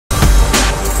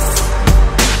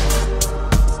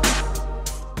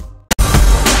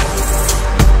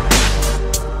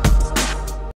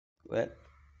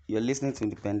You're listening to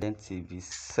Independent TV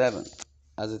 7.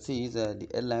 As it is, the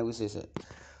headline which says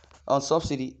on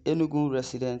subsidy, Enugu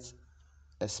residents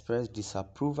express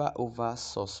disapproval over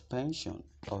suspension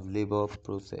of labor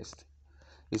protest.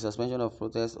 The suspension of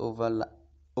protest over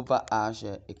harsh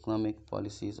economic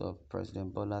policies of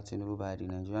President Bola Tinubu by the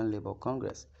Nigerian Labour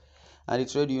Congress. And the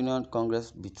Trade Union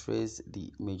Congress betrays the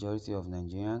majority of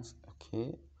Nigerians.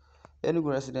 Okay.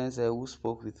 Enugu residents who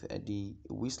spoke with the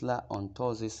Whistler on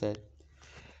Thursday said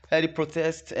the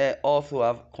protests also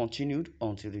have continued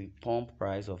until the pump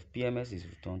price of PMS is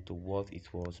returned to what it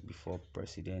was before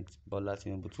President Bola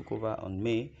Tinubu took over on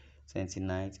May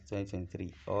 29,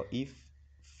 2023, or if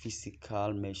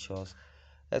fiscal measures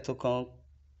to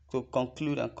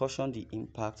conclude and caution the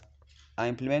impact are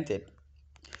implemented.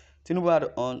 Tinubu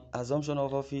had on assumption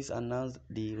of office announced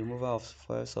the removal of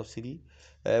fuel subsidy,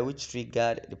 which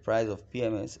triggered the price of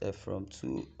PMS from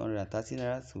 230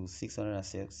 naira to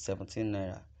 617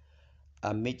 naira.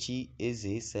 Amechi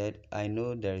Eze said, I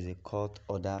know there is a court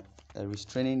order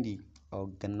restraining the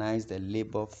organized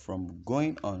labor from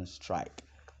going on strike.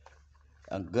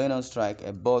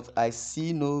 But I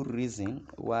see no reason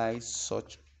why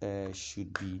such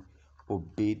should be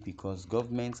obeyed because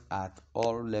governments at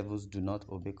all levels do not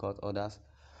obey court orders.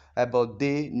 But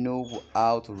they know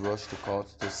how to rush to court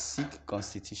to seek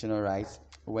constitutional rights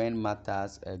when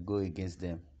matters go against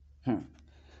them.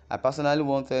 I personally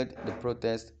wanted the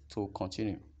protest to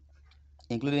continue,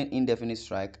 including indefinite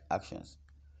strike actions.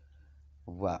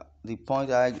 Wow. The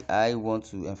point I want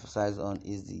to emphasize on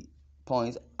is the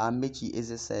point Amechi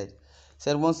Eze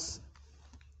said once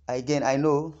again, I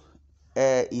know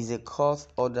is a court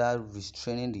order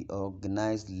restraining the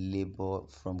organized labor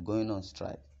from going on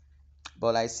strike.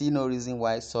 But I see no reason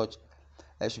why such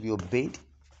should be obeyed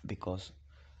because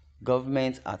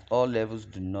governments at all levels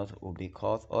do not obey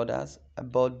court orders,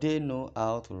 but they know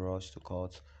how to rush to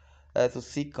court to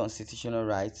seek constitutional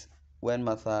rights when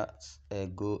matters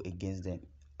go against them.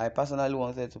 I personally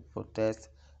wanted to protest,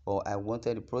 or I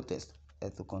wanted the protest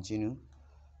to continue,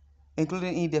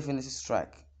 including indefinite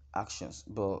strike actions.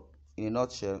 But in a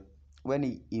nutshell, when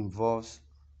it involves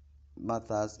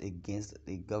matters against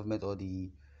the government or the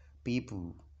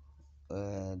people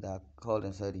that call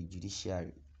themselves the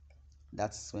judiciary,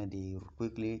 that's when they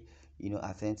quickly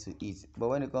attend to it. But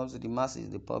when it comes to the masses,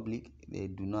 the public, they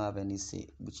do not have any say,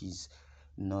 which is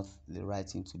not the right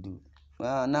thing to do.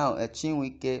 Now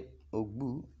Chinwike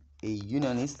Ogbu, a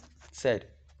unionist, said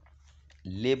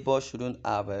labor shouldn't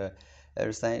have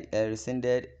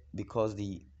rescinded because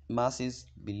the masses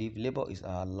believe labor is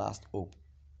our last hope.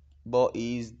 But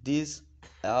is this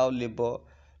how labor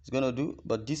is going to do?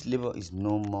 But this labor is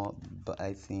no more, but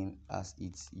I think, as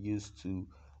it used to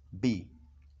be.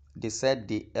 They said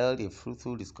they held a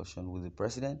fruitful discussion with the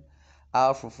president.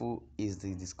 How fruitful is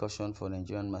the discussion for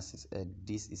Nigerian masses?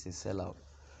 This is a sellout.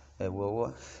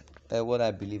 What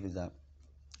I believe is that,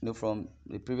 from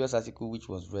the previous article which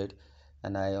was read,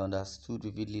 and I understood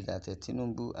vividly that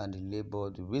Tinubu and the Labour,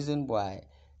 the reason why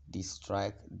the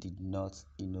strike did not,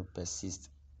 persist,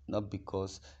 not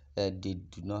because they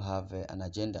do not have an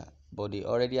agenda, but they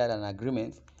already had an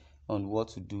agreement on what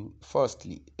to do.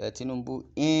 Firstly, Tinubu,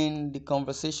 in the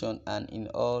conversation and in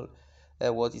all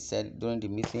what he said during the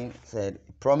meeting, said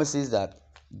promises that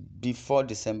before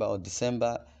December,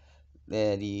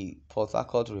 the Port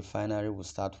Harcourt refinery will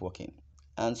start working,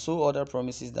 and so other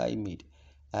promises that he made,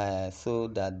 so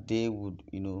that they would,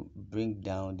 bring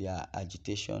down their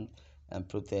agitation and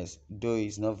protest. Though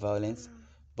it's not violence,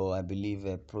 but I believe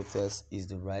protest is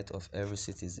the right of every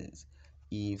citizen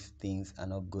if things are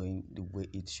not going the way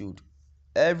it should.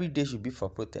 Every day should be for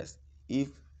protest. If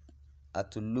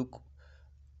to look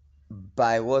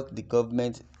by what the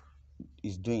government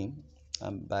is doing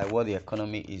and by what the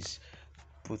economy is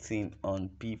putting on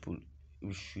people,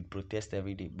 we should protest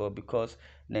every day. But because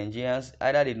Nigerians,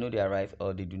 either they know their right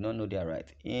or they do not know their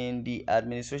right. In the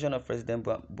administration of President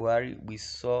Buhari, we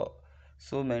saw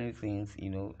so many things,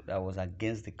 that was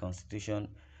against the constitution,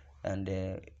 and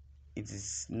it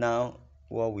is now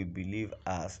what we believe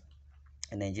as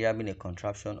Nigeria being a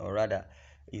contraption, or rather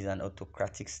is an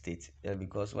autocratic state,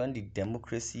 because when the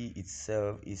democracy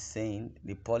itself is saying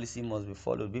the policy must be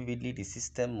followed vividly, the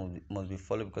system must be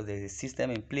followed because there is a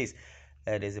system in place,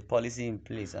 there's a policy in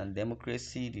place. And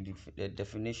democracy, the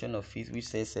definition of it, which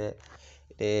says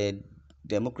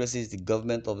democracy is the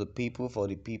government of the people, for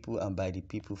the people, and by the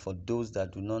people. For those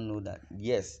that do not know that,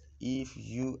 yes, if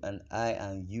you and I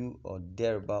and you or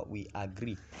thereabout, we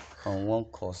agree on one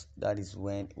cause, that is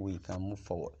when we can move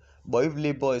forward. But if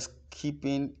labor is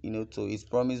keeping to his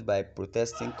promise by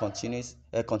protesting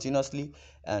continuously,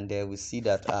 and we see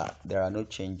that there are no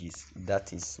changes.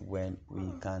 That is when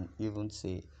we can even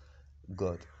say,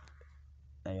 God,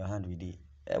 and your hand with it.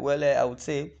 I would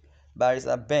say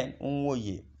Barrister Ben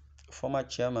Nwoye, former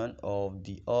chairman of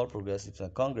the All Progressives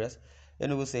Congress,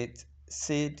 Enugu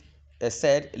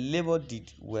said Labour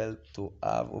did well to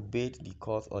have obeyed the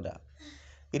court order.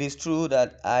 It is true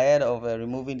that ahead of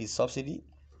removing the subsidy,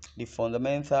 the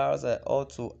fundamentals ought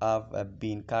to have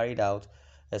been carried out,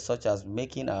 such as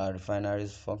making our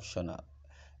refineries functional.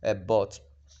 But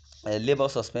Labour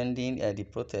suspending the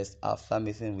protest after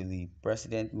meeting with the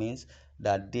president means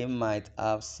that they might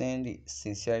have seen the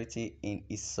sincerity in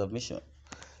his submission.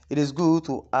 It is good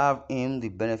to have him the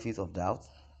benefit of doubt.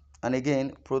 And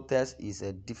again, protest is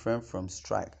different from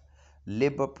strike.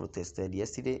 Labour protested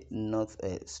yesterday, not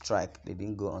a strike. They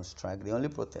didn't go on strike. They only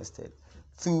protested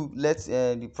to let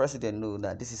the president know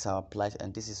that this is our plight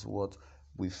and this is what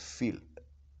we feel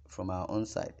from our own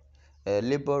side.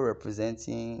 Labour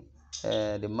representing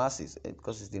the masses,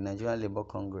 because it's the Nigerian Labour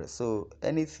Congress. So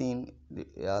anything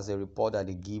as a report that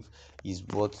they give is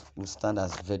what will stand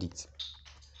as verdict.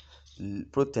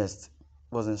 Protest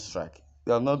wasn't strike.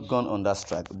 They have not gone on that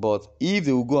strike. But if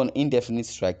they will go on indefinite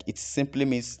strike, it simply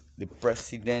means the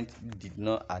president did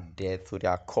not adhere to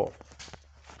their call.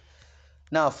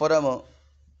 Now, furthermore,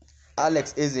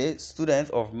 Alex Eze, student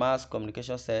of mass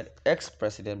communication, said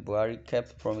ex-President Buhari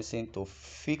kept promising to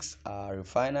fix our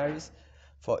refineries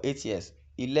for 8 years.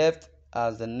 He left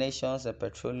as the nation's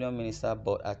petroleum minister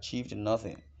but achieved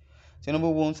nothing.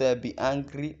 Tinubu won't be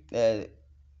angry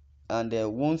and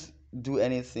won't do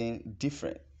anything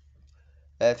different.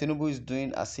 Tinubu is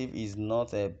doing as if he's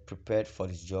not prepared for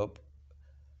his job.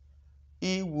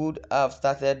 He would have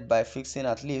started by fixing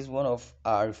at least one of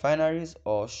our refineries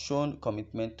or shown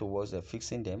commitment towards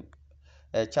fixing them.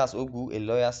 Charles Ogu, a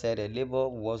lawyer, said Labour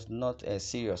was not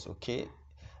serious, okay?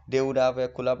 They would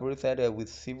have collaborated with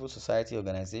civil society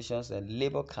organizations, and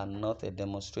Labour cannot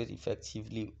demonstrate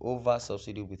effectively over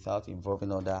subsidy without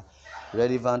involving other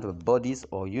relevant bodies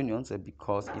or unions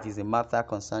because it is a matter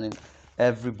concerning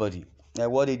everybody.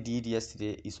 What they did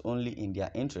yesterday is only in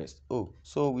their interest.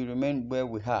 So we remain where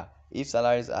we are. If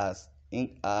salaries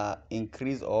are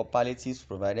increased or palliatives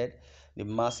provided, the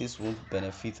masses won't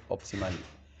benefit optimally.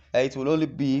 It will only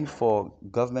be for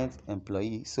government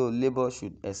employees, so Labour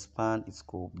should expand its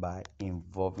scope by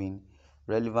involving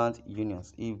relevant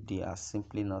unions if they are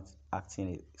simply not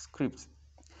acting a script.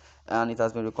 And it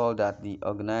has been recalled that the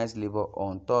organized labor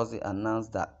on Thursday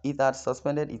announced that it had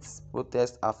suspended its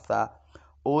protest after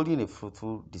holding a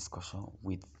fruitful discussion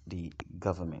with the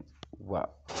government. Wow.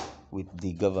 With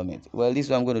the government. Well, this is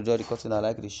where I'm going to draw the curtain. I'd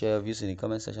like you to share your views in the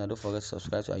comment section. Don't forget to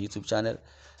subscribe to our YouTube channel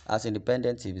as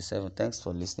Independent TV 7. Thanks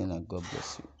for listening and God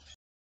bless you.